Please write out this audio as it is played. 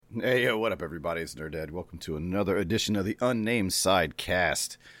Hey, yo, what up, everybody? It's Nerdhead. Welcome to another edition of the Unnamed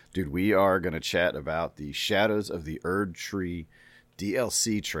Sidecast. Dude, we are going to chat about the Shadows of the Erd Tree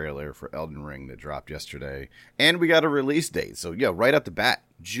DLC trailer for Elden Ring that dropped yesterday. And we got a release date. So, yeah, right at the bat,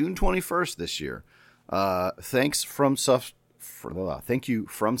 June 21st this year. Thank you, FromSoft,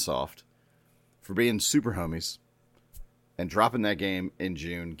 for being super homies and dropping that game in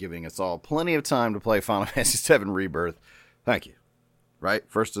June, giving us all plenty of time to play Final Fantasy VII Rebirth. Thank you. Right?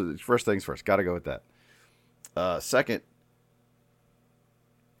 First things first. Got to go with that. Second,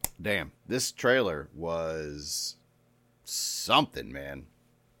 damn, this trailer was something, man.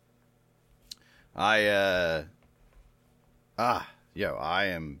 I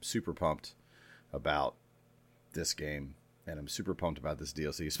am super pumped about this game, and I'm super pumped about this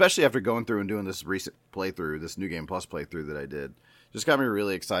DLC, especially after going through and doing this recent playthrough, this New Game Plus playthrough that I did. Just got me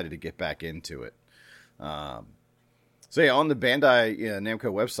really excited to get back into it. So yeah, on the Bandai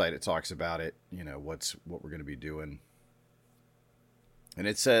Namco website, it talks about it, what we're going to be doing. And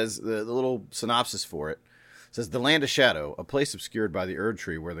it says, the little synopsis for it says, the Land of Shadow, a place obscured by the Erd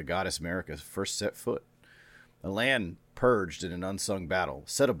Tree where the goddess Marika first set foot. A land purged in an unsung battle,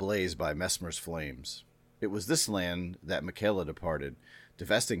 set ablaze by Messmer's flames. It was this land that Michaela departed,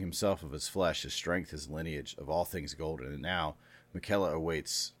 divesting himself of his flesh, his strength, his lineage, of all things golden. And now, Michaela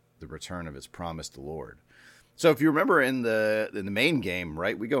awaits the return of his promised lord. So if you remember in the main game,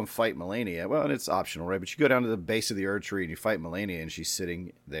 right, we go and fight Melania. Well, and it's optional, right? But you go down to the base of the Erd Tree and you fight Melania, and she's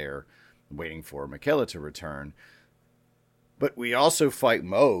sitting there waiting for Michaela to return. But we also fight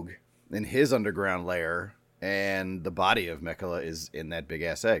Moog in his underground lair, and the body of Michaela is in that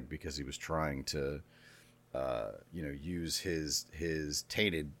big-ass egg because he was trying to, use his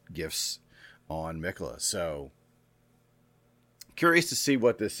tainted gifts on Michaela. So curious to see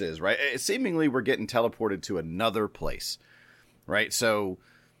what this is, right? Seemingly we're getting teleported to another place, right? So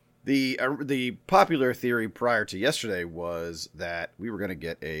the popular theory prior to yesterday was that we were going to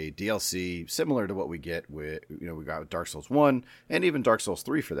get a DLC similar to what we get with, we got with Dark Souls 1 and even Dark Souls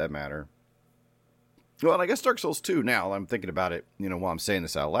 3 for that matter. Well, and I guess Dark Souls 2 now, I'm thinking about it, while I'm saying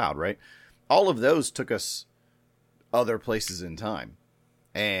this out loud, right? All of those took us other places in time.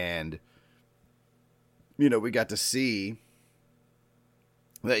 And, we got to see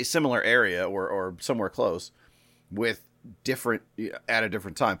a similar area or somewhere close with different at a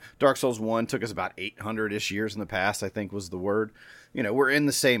different time. Dark Souls 1 took us about 800-ish years in the past, I think was the word. We're in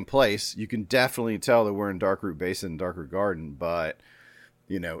the same place. You can definitely tell that we're in Darkroot Basin and Darkroot Garden, but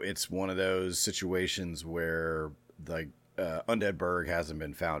it's one of those situations where the Undead Burg hasn't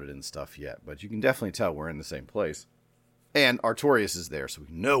been founded and stuff yet, but you can definitely tell we're in the same place. And Artorias is there, so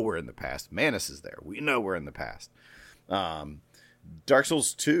we know we're in the past. Manus is there. We know we're in the past. Dark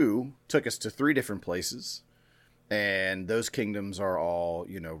Souls 2 took us to 3 different places, and those kingdoms are all,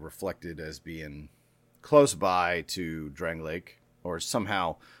 reflected as being close by to Drang Lake or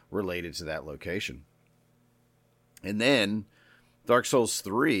somehow related to that location. And then Dark Souls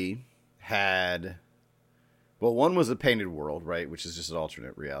 3 had, one was a painted world, right, which is just an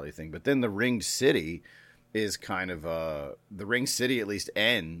alternate reality thing, but then the Ringed City is kind of, the Ringed City at least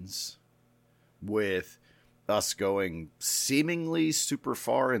ends with us going seemingly super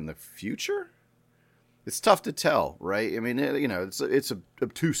far in the future. It's tough to tell, right? I mean, it's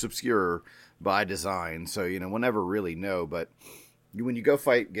obtuse, obscure by design, so we'll never really know. But when you go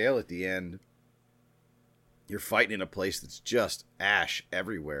fight Gale at the end, you're fighting in a place that's just ash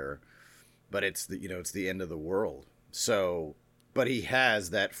everywhere, but it's the end of the world. So, but he has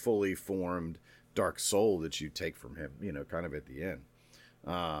that fully formed dark soul that you take from him, kind of at the end.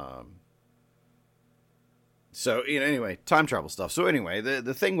 So, anyway, time travel stuff. So, anyway,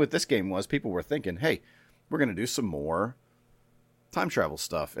 the thing with this game was people were thinking, hey, we're going to do some more time travel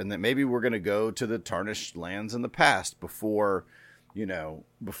stuff. And that maybe we're going to go to the tarnished lands in the past before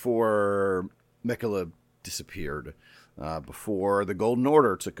Michaela disappeared, before the Golden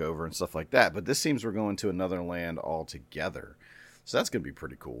Order took over and stuff like that. But this seems we're going to another land altogether. So, that's going to be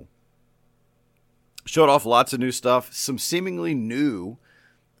pretty cool. Showed off lots of new stuff. Some seemingly new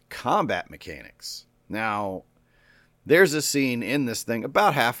combat mechanics. Now, there's a scene in this thing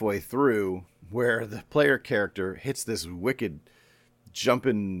about halfway through where the player character hits this wicked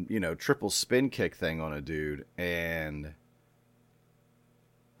jumping, triple spin kick thing on a dude. And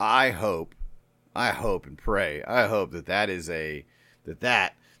I hope and pray, that is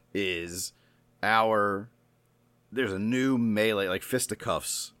there's a new melee, like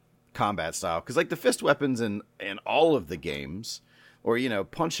fisticuffs combat style. Because like the fist weapons in all of the games, or,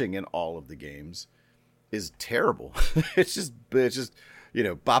 punching in all of the games, is terrible. it's just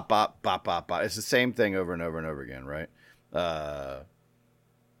bop, bop, bop, bop, bop. It's the same thing over and over and over again, right?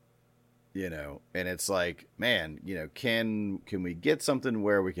 and it's like, man, can we get something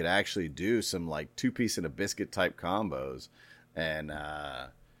where we could actually do some like 2-piece and a biscuit type combos? And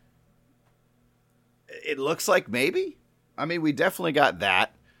it looks like maybe. I mean, we definitely got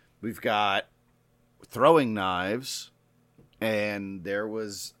that. We've got throwing knives, and there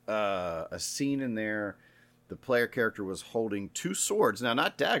was a scene in there. The player character was holding 2 swords. Now,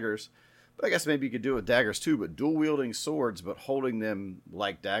 not daggers, but I guess maybe you could do it with daggers too, but dual wielding swords, but holding them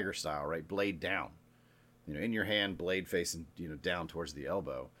like dagger style, right? Blade down, in your hand, blade facing, down towards the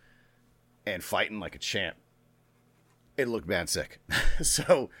elbow, and fighting like a champ. It looked bad sick.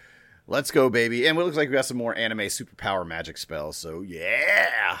 So let's go, baby. And it looks like we got some more anime superpower magic spells. So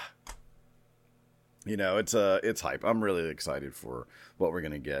yeah, it's hype. I'm really excited for what we're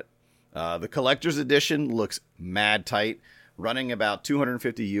going to get. The collector's edition looks mad tight. Running about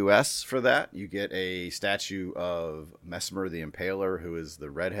 $250 US for that. You get a statue of Mesmer the Impaler, who is the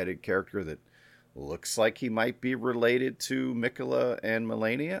redheaded character that looks like he might be related to Mikola and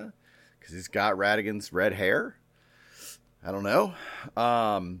Melania, because he's got Radigan's red hair. I don't know.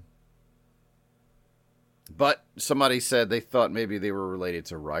 But somebody said they thought maybe they were related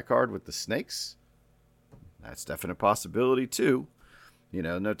to Rykard with the snakes. That's definite possibility too.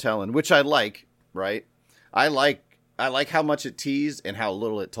 No telling. Which I like, right? I like how much it teased and how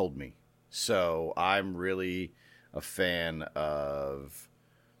little it told me. So I'm really a fan of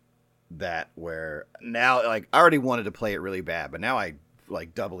that, where now, like, I already wanted to play it really bad, but now I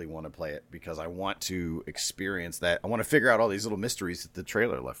like doubly want to play it because I want to experience that. I want to figure out all these little mysteries that the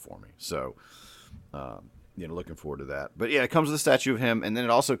trailer left for me. So, looking forward to that. But yeah, it comes with a statue of him, and then it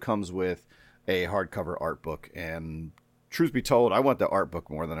also comes with a hardcover art book. And truth be told, I want the art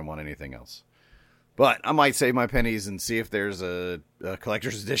book more than I want anything else. But I might save my pennies and see if there's a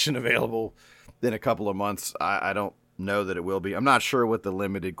collector's edition available in a couple of months. I don't know that it will be. I'm not sure what the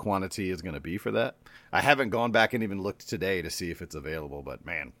limited quantity is going to be for that. I haven't gone back and even looked today to see if it's available, but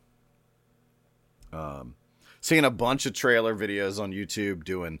man. Seeing a bunch of trailer videos on YouTube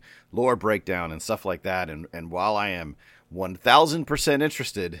doing lore breakdown and stuff like that. And while I am 1,000%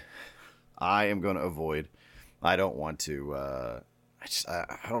 interested, I am going to avoid. I don't want to...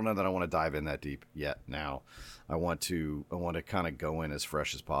 I don't know that I want to dive in that deep yet. Now, I want to kind of go in as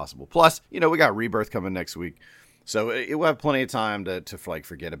fresh as possible. Plus, we got Rebirth coming next week, so it will have plenty of time to like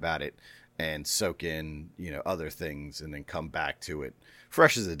forget about it and soak in other things, and then come back to it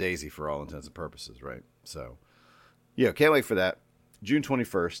fresh as a daisy for all intents and purposes, right? So, yeah, can't wait for that. June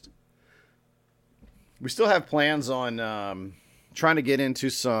 21st. We still have plans on trying to get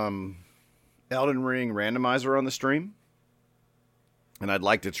into some Elden Ring randomizer on the stream. And I'd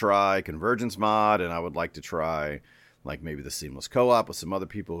like to try Convergence mod, and I would like to try like maybe the Seamless Co-op with some other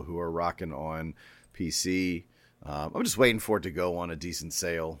people who are rocking on PC. I'm just waiting for it to go on a decent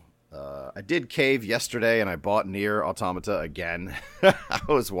sale. I did Cave yesterday, and I bought Nier Automata again. I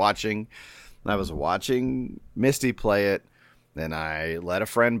was watching Misty play it, then I let a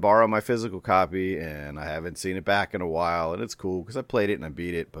friend borrow my physical copy, and I haven't seen it back in a while, and it's cool because I played it and I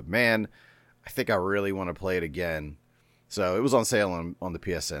beat it. But man, I think I really want to play it again. So it was on sale on the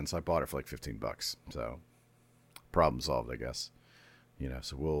PSN, so I bought it for like $15. So problem solved, I guess.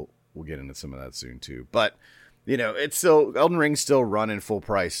 So we'll get into some of that soon too. But it's still, Elden Ring's still running full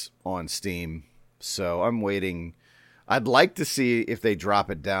price on Steam. So I'm waiting. I'd like to see if they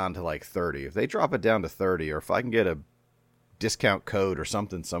drop it down to like 30. If they drop it down to 30, or if I can get a discount code or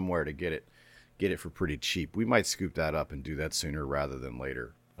something somewhere to get it for pretty cheap, we might scoop that up and do that sooner rather than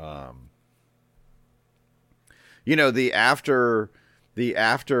later. The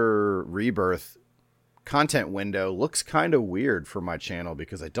after Rebirth content window looks kind of weird for my channel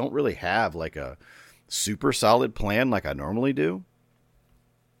because I don't really have like a super solid plan like I normally do.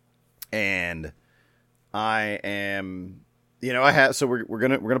 And I am, so we're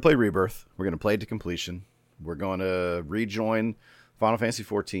going to play Rebirth. We're going to play it to completion. We're going to rejoin Final Fantasy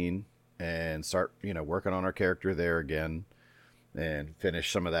 14 and start, working on our character there again. And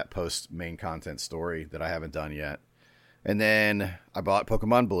finish some of that post main content story that I haven't done yet. And then I bought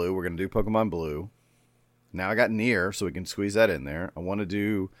Pokemon Blue. We're going to do Pokemon Blue. Now I got Nier, so we can squeeze that in there. I want to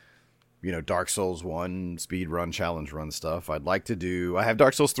do, Dark Souls 1 speed run, challenge run stuff. I have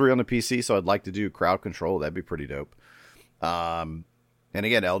Dark Souls 3 on the PC, so I'd like to do crowd control. That'd be pretty dope. And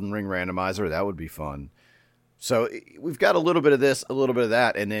again, Elden Ring randomizer, that would be fun. So we've got a little bit of this, a little bit of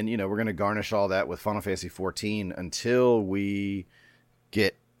that, and then, we're going to garnish all that with Final Fantasy 14 until we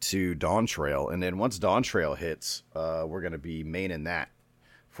get to Dawn Trail. And then once Dawn Trail hits, we're going to be maining that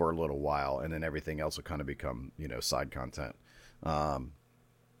for a little while, and then everything else will kind of become, side content. But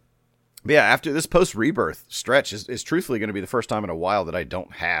yeah, after this post-Rebirth stretch is truthfully going to be the first time in a while that I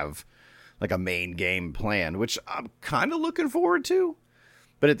don't have like a main game planned, which I'm kind of looking forward to.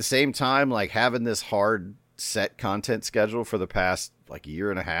 But at the same time, like having this hard set content schedule for the past like year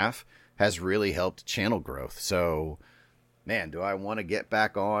and a half has really helped channel growth. So, man, do I want to get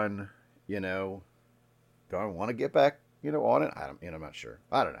back on, do I want to get back, on it? I'm not sure.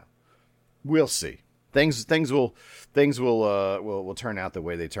 I don't know. We'll see. Things will turn out the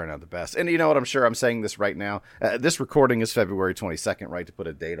way they turn out the best. And you know what? I'm sure I'm saying this right now. This recording is February 22nd, right? To put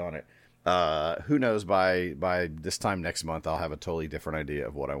a date on it. Who knows, by this time next month, I'll have a totally different idea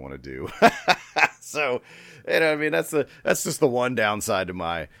of what I want to do. So, that's just the one downside to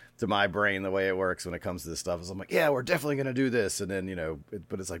my brain, the way it works when it comes to this stuff is I'm like, yeah, we're definitely going to do this. And then,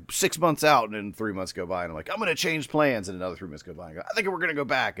 but it's like 6 months out and then 3 months go by and I'm like, I'm going to change plans. And another 3 months go by and I think we're going to go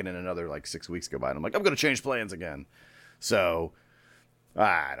back. And then another like 6 weeks go by and I'm like, I'm going to change plans again. So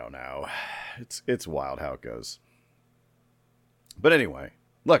I don't know. It's wild how it goes. But anyway,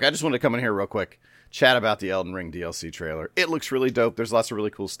 look, I just wanted to come in here real quick, chat about the Elden Ring DLC trailer. It looks really dope. There's lots of really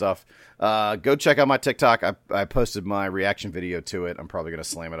cool stuff. Go check out my TikTok. I posted my reaction video to it. I'm probably going to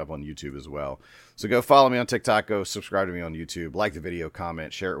slam it up on YouTube as well. So go follow me on TikTok. Go subscribe to me on YouTube. Like the video,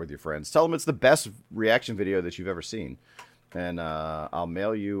 comment, share it with your friends. Tell them it's the best reaction video that you've ever seen. And I'll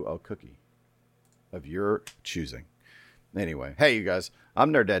mail you a cookie of your choosing. Anyway, hey, you guys.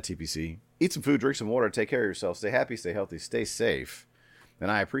 I'm Nerd Dad TPC. Eat some food, drink some water, take care of yourself. Stay happy, stay healthy, stay safe.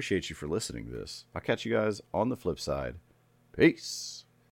 And I appreciate you for listening to this. I'll catch you guys on the flip side. Peace.